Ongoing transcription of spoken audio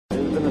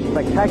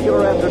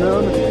spectacular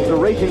afternoon. The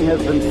racing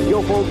has been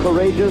skillful,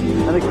 courageous,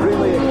 and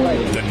extremely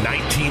exciting. The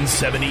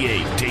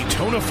 1978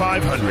 Daytona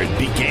 500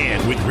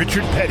 began with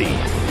Richard Petty,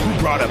 who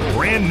brought a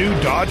brand new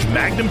Dodge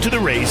Magnum to the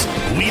race,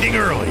 leading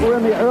early. We're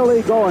in the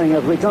early going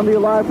as we come to you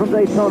live from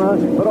Daytona,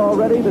 but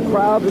already the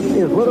crowd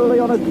is literally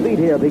on its feet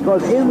here,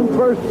 because in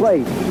first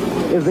place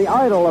is the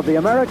idol of the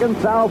American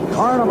South,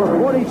 car number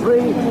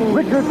 43,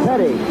 Richard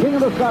Petty, king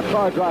of the stock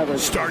car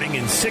drivers. Starting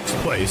in 6th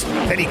place,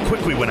 Petty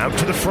quickly went out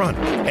to the front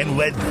and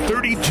led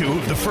 32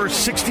 of the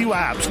first 60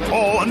 laps,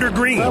 all under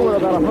green. Well, we're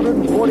about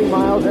 140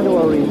 miles into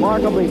a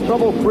remarkably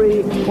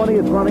trouble-free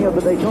 20th running of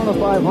the Daytona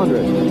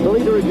 500. The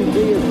leader, as you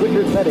see, is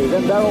Richard Petty,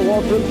 then Darrell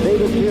Waltrip,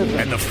 David Pearson.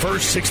 And the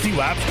first 60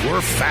 laps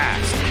were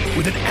fast,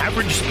 with an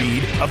average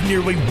speed of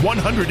nearly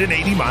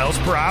 180 miles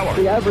per hour.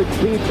 The average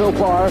speed so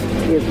far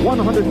is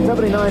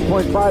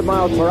 179.5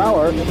 miles per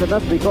hour, and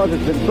that's because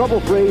it's been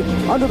trouble-free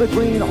under the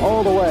green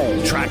all the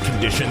way. Track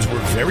conditions were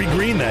very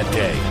green that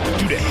day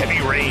due to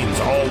heavy rains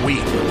all week.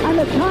 And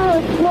the car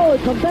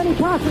explodes from Benny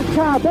Parsons'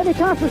 car. Benny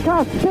Parsons'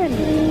 car spins.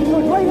 It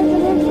goes right into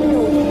the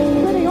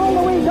infield, spinning all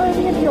the way down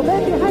the infield.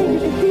 Then behind you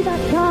can see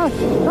that car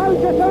now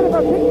just out of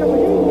a picture with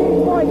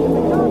 18 points, and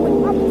the car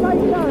was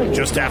upside down.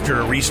 Just after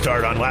a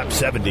restart on lap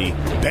 70,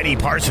 Benny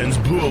Parsons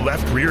blew a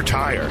left rear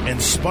tire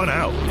and spun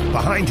out.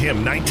 Behind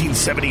him,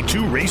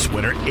 1972 race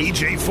winner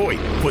A.J.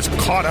 Foyt was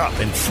caught up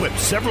and flipped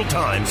several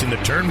times in the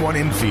Turn 1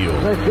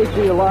 infield. Let's speak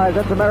to you live.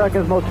 That's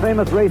America's most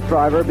famous race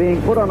driver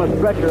being put on a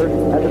stretcher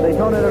at the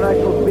Daytona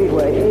International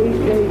Speedway,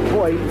 A.J.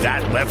 Foyt.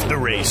 That left the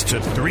race to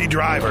 3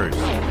 drivers: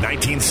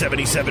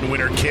 1977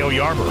 winner Cale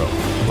Yarborough,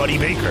 Buddy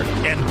Baker,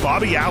 and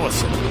Bobby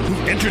Allison, who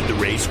entered the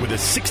race with a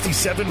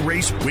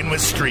 67-race winless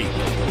streak.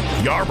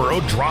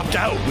 Yarborough dropped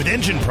out with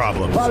engine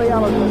problems. Bobby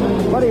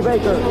Allison, Buddy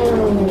Baker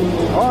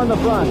on the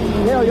front.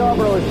 Cale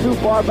Yarborough is too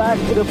far back,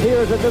 it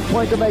appears, at this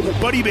point to make it.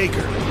 Buddy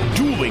Baker,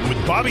 dueling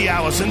with Bobby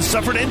Allison,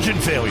 suffered engine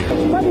failure.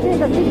 Buddy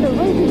Baker seems to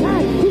raise his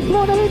hand. He's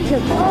blown an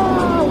engine.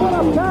 Oh, what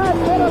a bad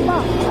bit of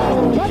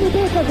luck. Buddy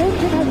Baker's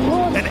engine has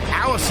blown. And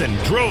Allison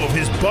drove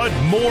his Bud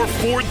Moore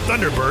Ford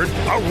Thunderbird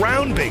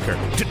around Baker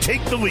to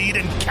take the lead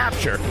and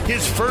capture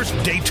his first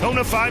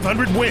Daytona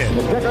 500 win.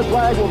 The checkered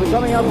flag will be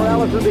coming out for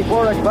Allison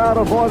before a crowd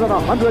of more than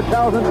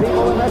 100,000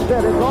 people, and that's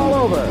it. It's all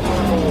over.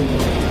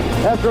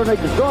 After an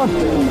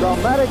exhausting,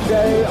 dramatic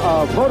day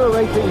of motor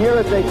racing here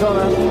at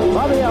Daytona,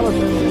 Bobby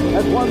Allison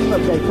has won the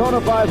Daytona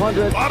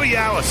 500. Bobby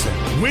Allison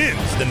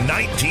wins the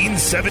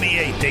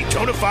 1978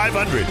 Daytona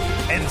 500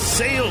 and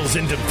sails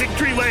into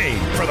victory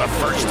lane for the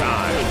first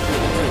time.